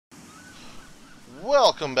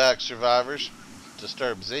Welcome back, survivors.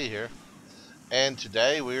 Disturbed Z here, and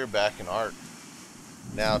today we are back in Ark.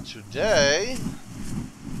 Now today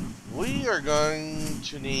we are going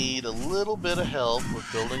to need a little bit of help with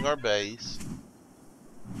building our base.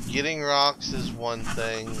 Getting rocks is one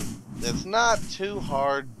thing. It's not too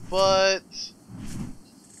hard, but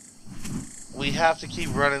we have to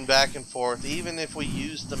keep running back and forth. Even if we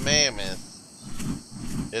use the mammoth,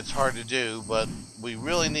 it's hard to do, but we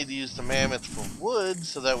really need to use the mammoth for wood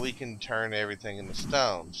so that we can turn everything into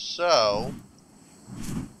stone. So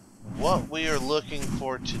what we are looking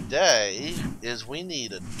for today is we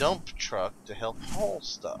need a dump truck to help haul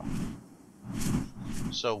stuff.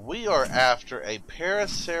 So we are after a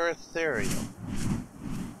Paraceratherium,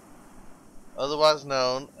 otherwise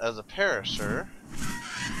known as a Paracer.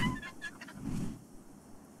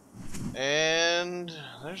 And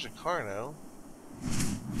there's a Carno.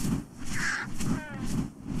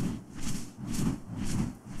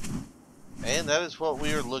 And that is what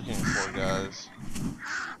we are looking for, guys.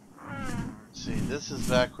 See, this is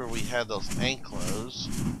back where we had those anklos.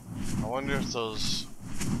 I wonder if those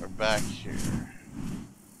are back here.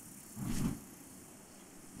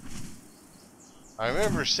 I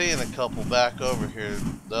remember seeing a couple back over here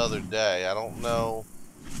the other day. I don't know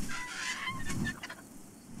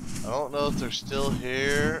if they're still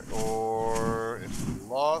here or if we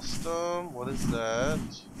lost them. What is that?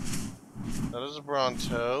 That is a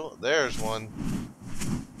Bronto. There's one.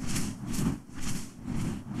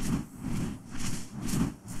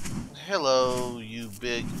 Hello, you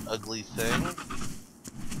big ugly thing.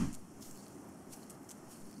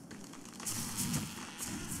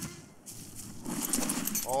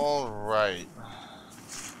 Alright.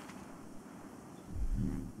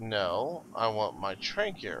 No, I want my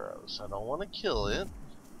trank arrows. I don't want to kill it.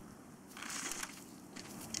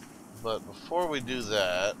 But before we do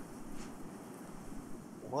that,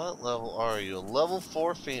 what level are you? A level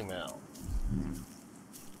 4 female.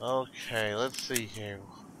 Okay, let's see here.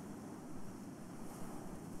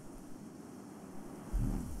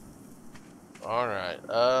 Alright,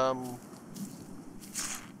 a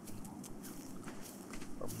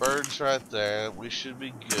bird's right there. We should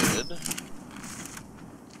be good.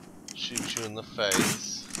 Shoot you in the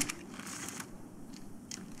face.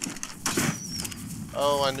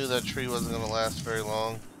 Oh, I knew that tree wasn't going to last very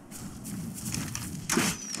long.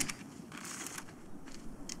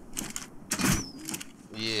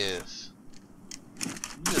 Yes.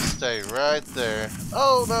 You just stay right there.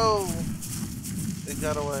 Oh no! It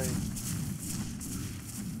got away.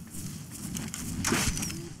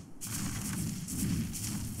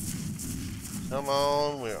 Come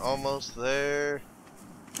on, we're almost there.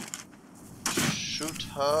 Shoot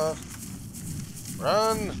her.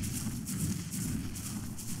 Run!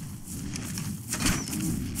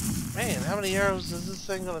 Man, how many arrows is this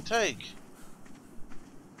thing gonna take?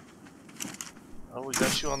 Oh, we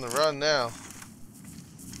got you on the run now.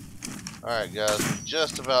 Alright guys, we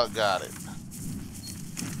just about got it.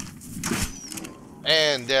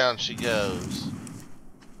 And down she goes.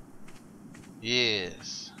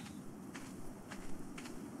 Yes.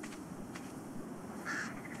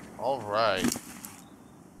 Alright.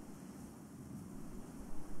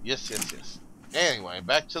 Yes. Anyway,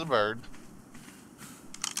 back to the bird.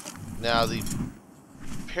 Now the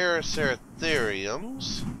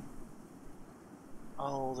Paraceratheriums.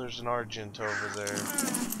 Oh, there's an Argent over there.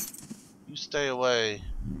 You stay away.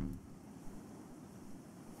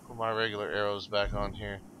 Put my regular arrows back on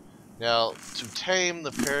here. Now, to tame the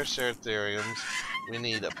Paraceratheriums, we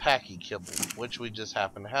need a packy kibble, which we just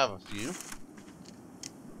happen to have a few.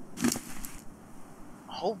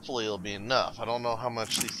 Hopefully it'll be enough. I don't know how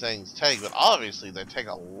much these things take, but obviously they take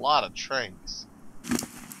a lot of tranks.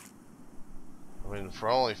 I mean, for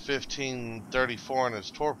only 1534 in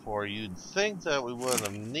its torpor, you'd think that we wouldn't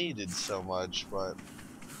have needed so much, but...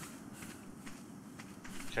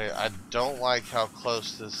 Okay, I don't like how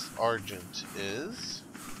close this Argent is.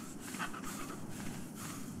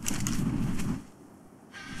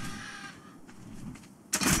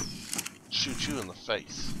 Shoot you in the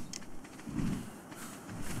face.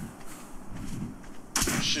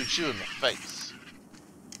 Shoot you in the face.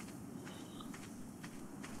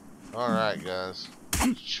 Alright guys,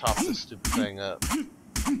 let's chop this stupid thing up.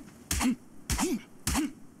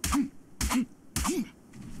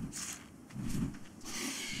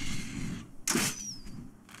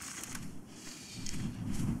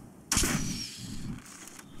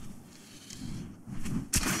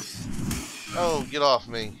 Oh, get off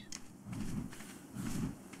me.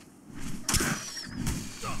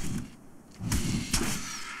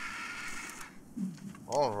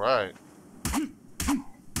 Alright.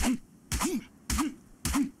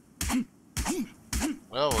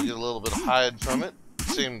 we'll get a little bit of hide from it.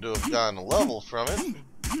 Seem to have gotten a level from it.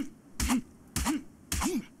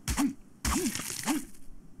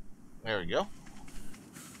 There we go.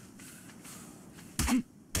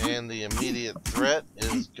 And the immediate threat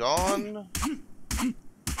is gone.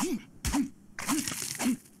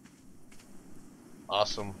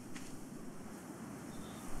 Awesome.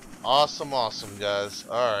 Awesome, awesome, guys.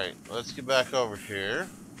 Alright, let's get back over here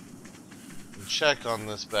and check on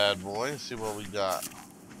this bad boy and see what we got.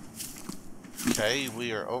 Okay,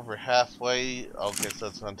 we are over halfway. Okay, so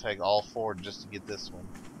it's going to take all 4 just to get this one.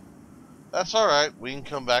 That's alright. We can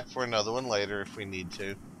come back for another one later if we need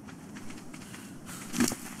to.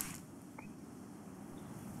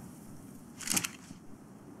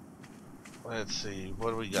 Let's see.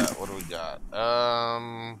 What do we got? What do we got?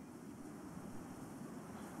 I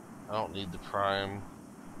don't need the prime.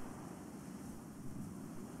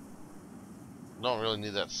 Don't really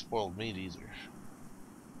need that spoiled meat either.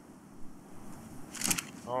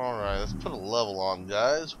 Alright, let's put a level on,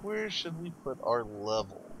 guys. Where should we put our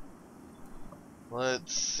level?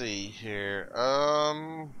 Let's see here.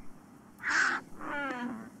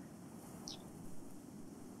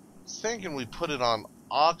 Thinking we put it on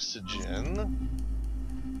oxygen.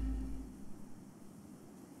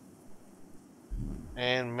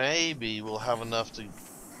 And maybe we'll have enough to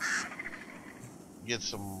get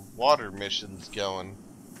some water missions going.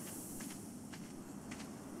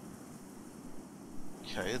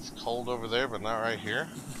 Okay, it's cold over there, but not right here.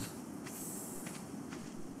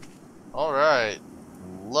 Alright.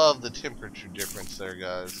 Love the temperature difference there,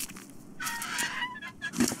 guys.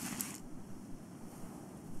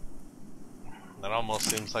 That almost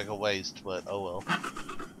seems like a waste, but oh well.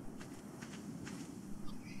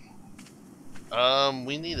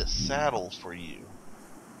 We need a saddle for you.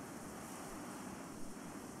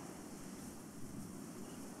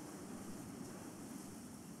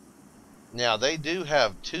 Now, they do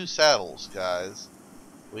have 2 saddles, guys.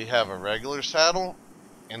 We have a regular saddle,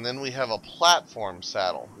 and then we have a platform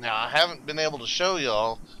saddle. Now, I haven't been able to show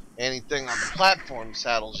y'all anything on the platform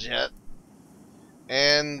saddles yet.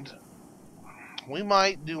 And we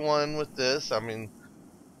might do one with this. I mean,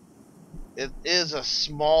 it is a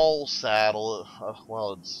small saddle.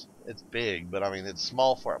 Well, it's big, but I mean, it's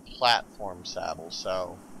small for a platform saddle,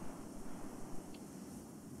 so...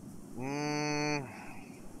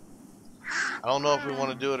 I don't know if we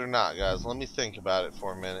want to do it or not, guys. Let me think about it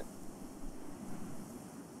for a minute.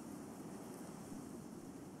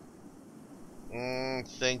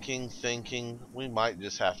 Thinking. We might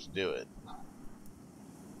just have to do it.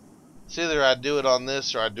 It's either I do it on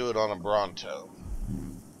this or I do it on a Bronto.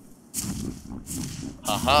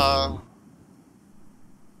 Haha.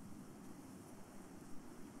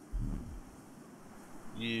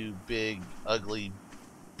 You big, ugly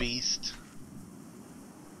beast.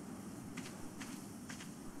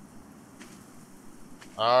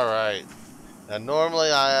 Alright. Now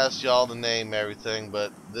normally I ask y'all to name everything,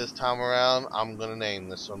 but this time around I'm gonna name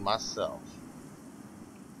this one myself.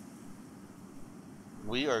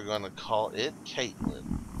 We are gonna call it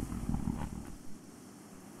Caitlin.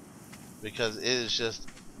 Because it is just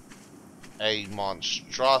a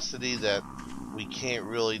monstrosity that we can't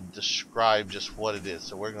really describe just what it is.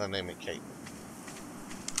 So we're gonna name it Caitlin.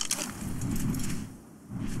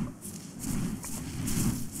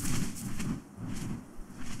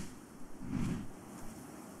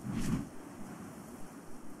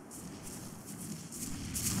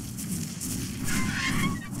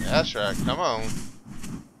 That's right, come on.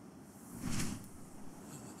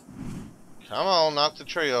 Come on, knock the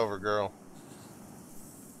tree over, girl.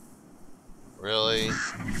 Really?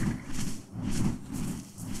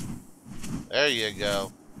 There you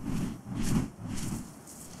go.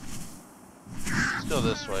 Let's go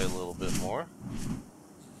this way a little bit more.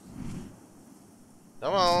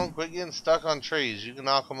 Come on, quit getting stuck on trees. You can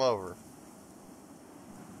knock them over.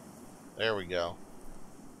 There we go.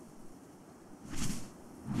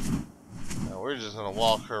 Now we're just going to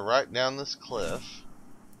walk her right down this cliff.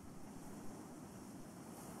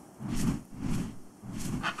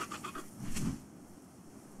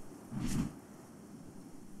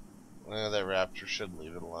 That raptor should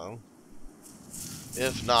leave it alone.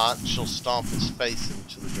 If not, she'll stomp his face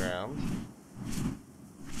into the ground.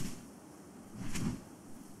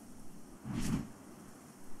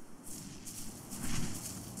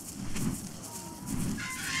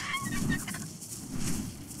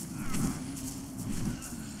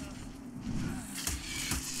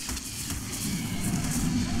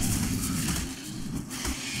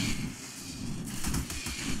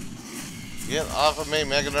 Get off of me,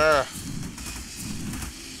 Meganer!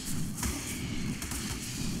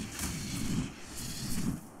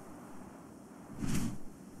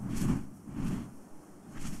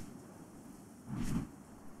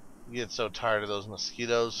 You get so tired of those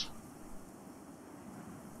mosquitoes.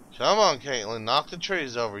 Come on, Caitlin. Knock the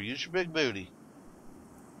trees over. Use your big booty.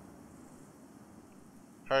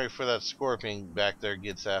 Hurry for that scorpion back there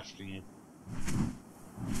gets after you.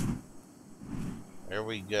 There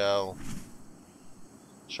we go.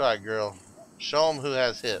 Try it, girl. Show them who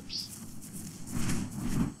has hips.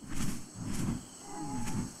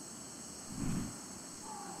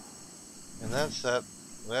 And that's that.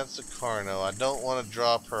 That's a Carno. I don't want to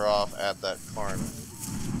drop her off at that Carno.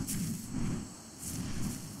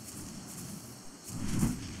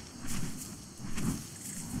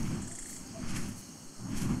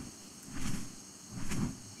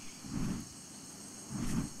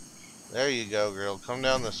 There you go, girl. Come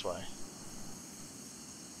down this way.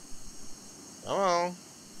 Come on.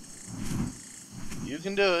 You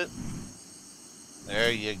can do it.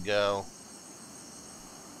 There you go.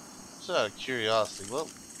 Just out of curiosity, what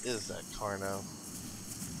is that Carno?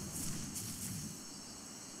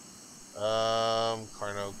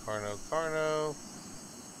 Carno.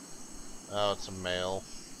 Oh, it's a male.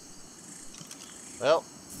 Well,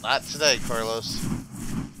 not today, Carlos.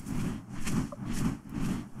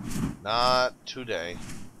 Not today.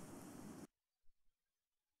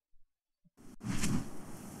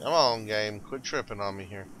 Come on, game. Quit tripping on me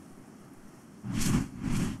here.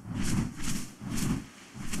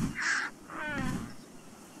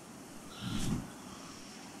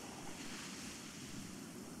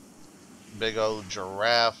 Big old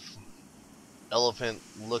giraffe, elephant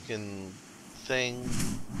looking thing.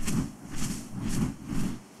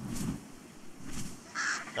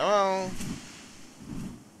 Come on.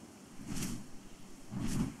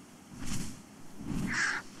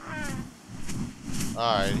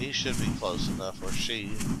 Alright, he should be close enough, or she.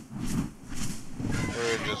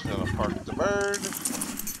 We're just gonna park the bird.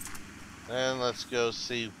 And let's go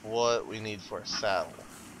see what we need for a saddle.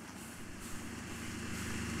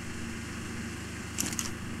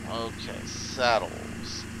 Okay,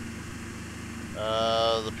 saddles.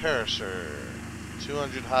 The Paraceratherium.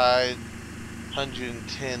 200 hide,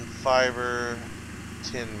 110 fiber,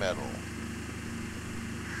 10 metal.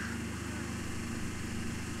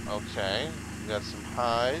 Okay, we got some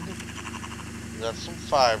hide, we got some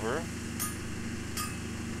fiber.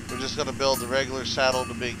 We're just gonna build the regular saddle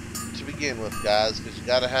to begin with, guys, because you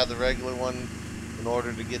gotta have the regular one in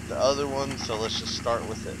order to get the other one. So let's just start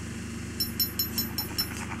with it.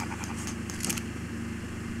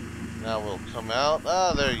 Now we'll come out.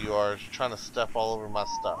 Ah, there you are. You're trying to step all over my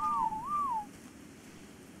stuff.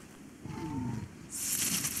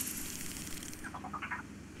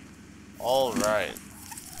 Alright.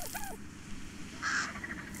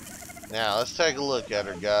 Now, let's take a look at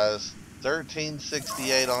her, guys.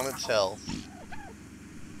 1368 on its health.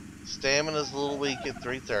 Stamina's a little weak at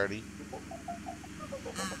 330.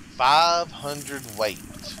 500 weight.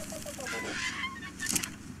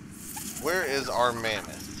 Where is our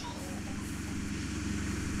mammoth?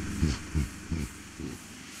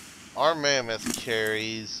 Our mammoth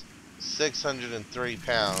carries 603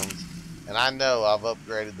 pounds, and I know I've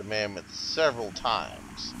upgraded the mammoth several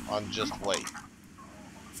times on just weight.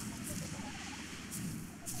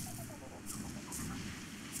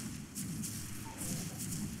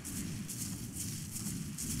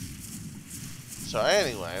 So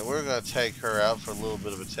anyway, we're going to take her out for a little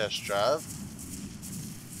bit of a test drive.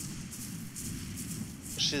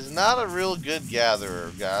 She's not a real good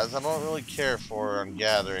gatherer, guys. I don't really care for her on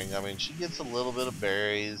gathering. I mean, she gets a little bit of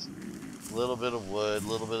berries, a little bit of wood, a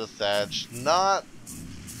little bit of thatch. Not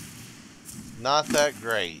that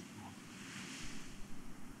great.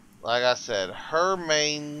 Like I said, her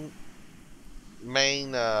main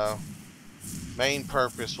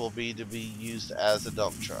purpose will be to be used as a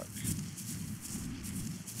dump truck.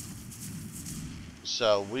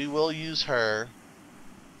 So we will use her.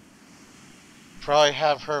 Probably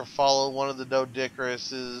have her follow one of the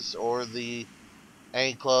Dodicaruses or the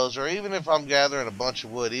Anklos, or even if I'm gathering a bunch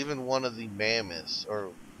of wood, even one of the mammoths, or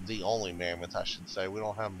the only mammoth, I should say. We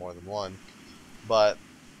don't have more than one, but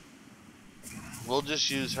we'll just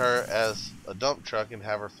use her as a dump truck and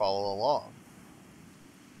have her follow along.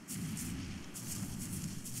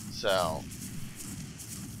 So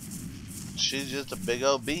she's just a big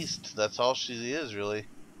old beast. That's all she is, really.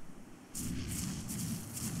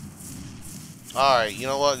 Alright, you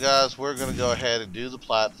know what, guys? We're going to go ahead and do the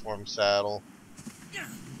platform saddle.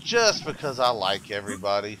 Just because I like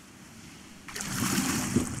everybody.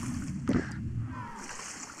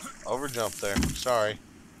 Overjump there. Sorry.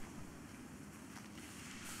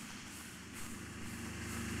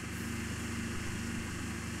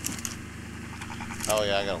 Oh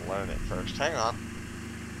yeah, I gotta learn it first. Hang on.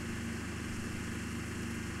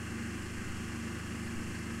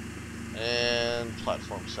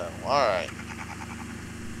 saddle. Alright.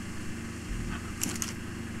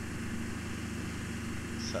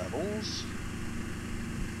 Saddles.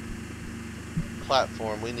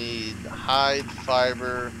 Platform. We need hide,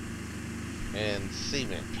 fiber, and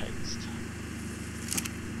cement paste.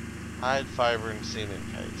 Hide, fiber, and cement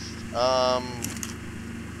paste.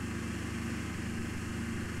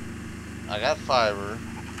 I got fiber.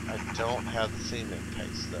 I don't have the cement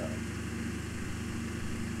paste though.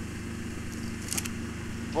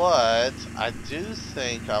 But I do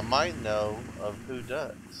think I might know of who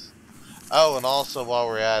does. Oh, and also while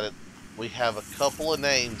we're at it, we have a couple of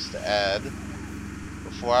names to add.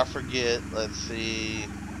 Before I forget, let's see.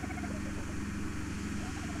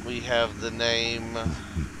 We have the name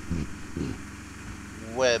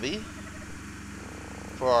Webby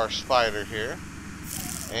for our spider here.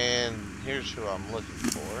 And here's who I'm looking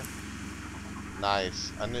for.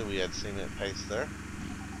 Nice. I knew we had cement paste there.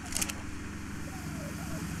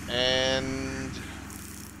 And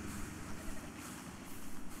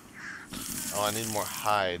oh, I need more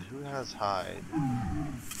hide. Who has hide?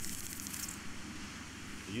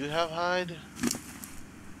 Do you have hide?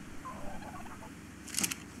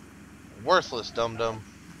 Worthless, dum-dum.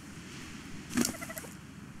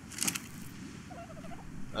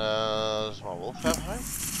 Does my wolf have hide?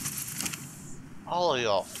 All of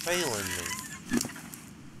y'all failing me.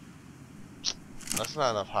 That's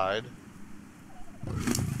not enough hide.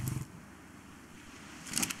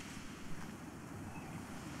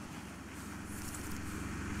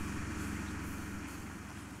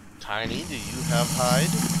 Tiny, do you have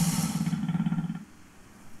hide?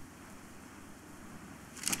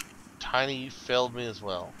 Tiny, you failed me as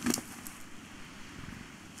well.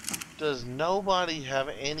 Does nobody have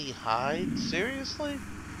any hide? Seriously?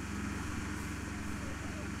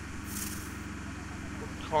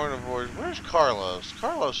 Carnivores. Where's Carlos?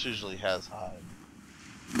 Carlos usually has hide.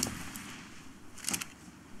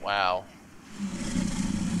 Wow.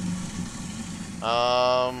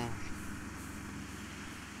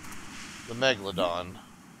 The Megalodon.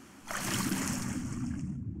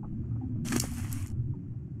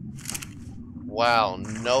 Wow,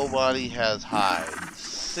 nobody has hide.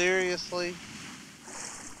 Seriously?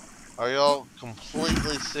 Are y'all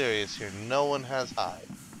completely serious here? No one has hide.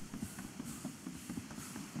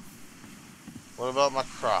 What about my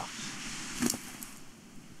croc?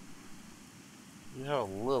 You have a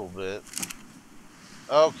little bit.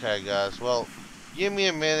 Okay, guys. Well, give me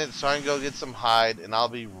a minute so I can go get some hide, and I'll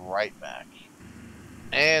be right back.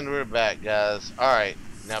 And we're back, guys. Alright,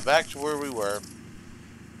 now back to where we were.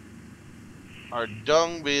 Our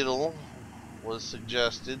dung beetle was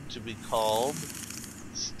suggested to be called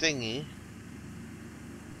Stingy.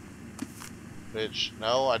 Which,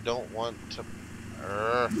 no, I don't want to...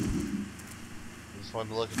 I just wanted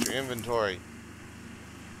to look at your inventory.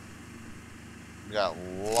 We got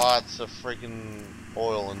lots of freaking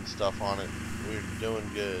oil and stuff on it. We're doing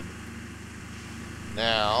good.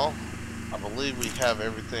 Now, I believe we have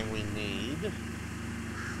everything we need.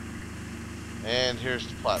 And here's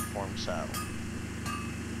the platform saddle.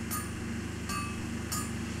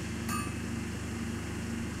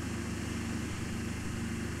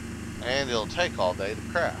 And it'll take all day to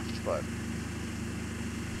craft, but...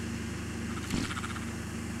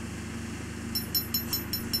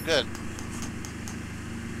 Good.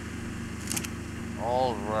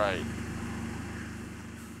 Alright.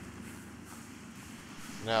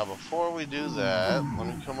 Now, before we do that, let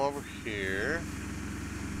me come over here.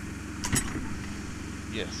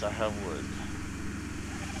 Yes, I have wood.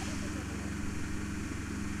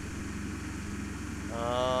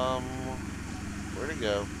 Where'd it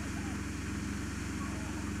go?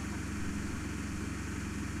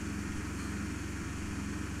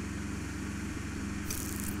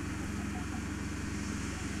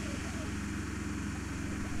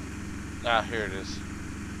 Ah, here it is.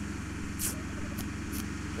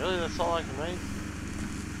 Really, that's all I can make?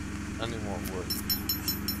 I need more wood.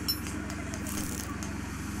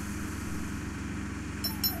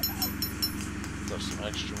 Throw some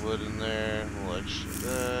extra wood in there, a little extra of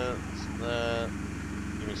that, some of that.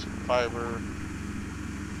 Give me some fiber.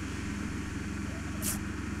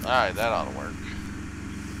 Alright, that ought to work.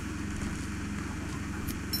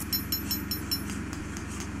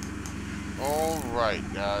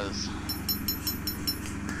 Alright, guys.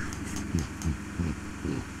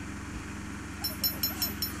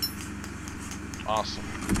 Awesome.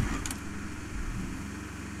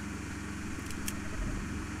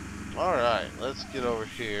 Alright, let's get over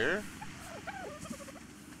here.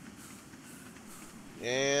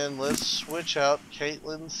 And let's switch out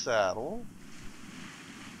Caitlin's saddle.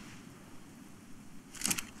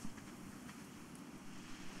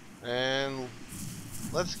 And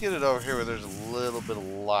let's get it over here where there's a little bit of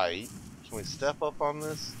light. Can we step up on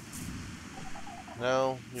this?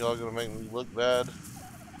 No? Y'all gonna make me look bad?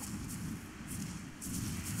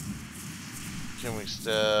 Can we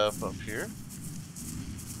step up here?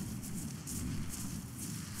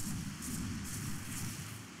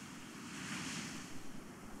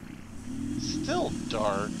 Still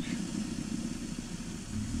dark.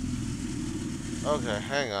 Okay,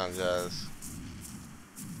 hang on, guys.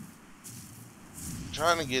 I'm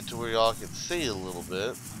trying to get to where y'all can see a little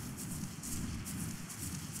bit.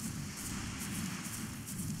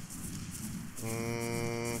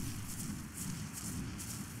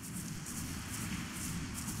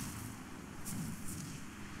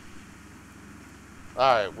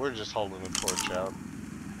 Alright, we're just holding the torch out.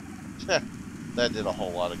 That did a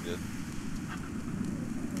whole lot of good.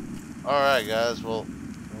 Alright, guys, well,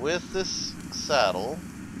 with this saddle,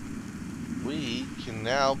 we can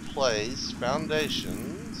now place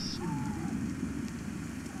foundations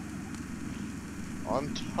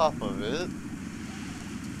on top of it.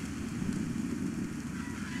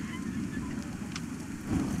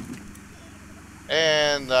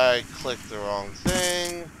 And I clicked the wrong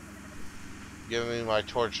thing. Give me my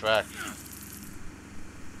torch back.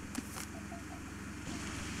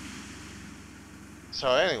 So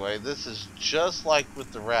anyway, this is just like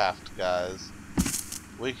with the raft, guys.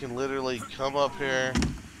 We can literally come up here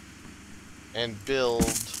and build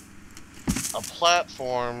a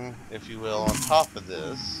platform, if you will, on top of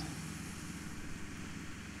this.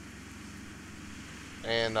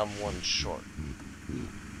 And I'm one short.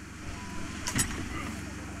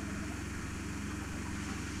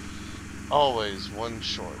 Always one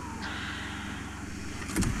short.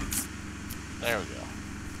 There we go.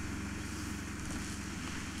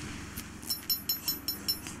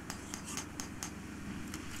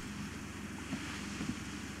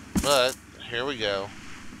 But, here we go.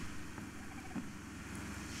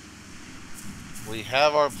 We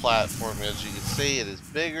have our platform. As you can see, it is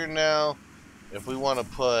bigger now. If we want to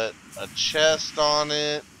put a chest on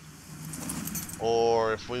it,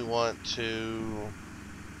 or if we want to,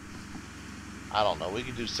 I don't know, we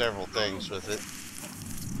can do several things with it.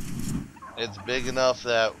 It's big enough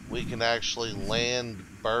that we can actually land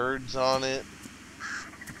birds on it.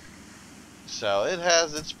 So it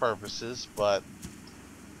has its purposes, but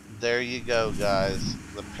there you go, guys.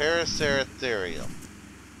 The Paraceratherium.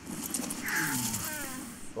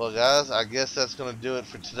 Well, guys, I guess that's going to do it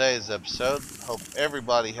for today's episode. Hope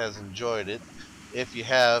everybody has enjoyed it. If you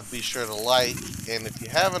have, be sure to like. And if you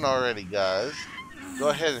haven't already, guys, go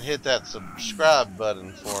ahead and hit that subscribe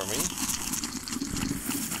button for me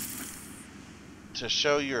to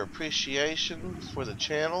show your appreciation for the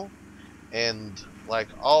channel. And like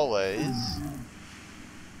always,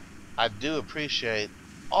 I do appreciate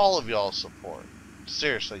all of y'all's support.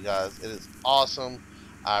 Seriously, guys, it is awesome.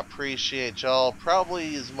 I appreciate y'all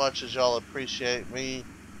probably as much as y'all appreciate me.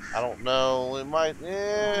 I don't know. It might,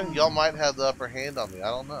 y'all might have the upper hand on me. I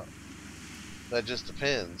don't know. That just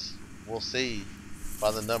depends. We'll see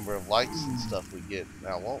by the number of likes and stuff we get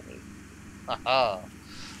now, won't we? Haha.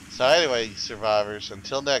 So anyway, survivors,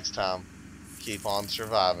 until next time, keep on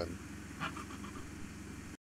surviving.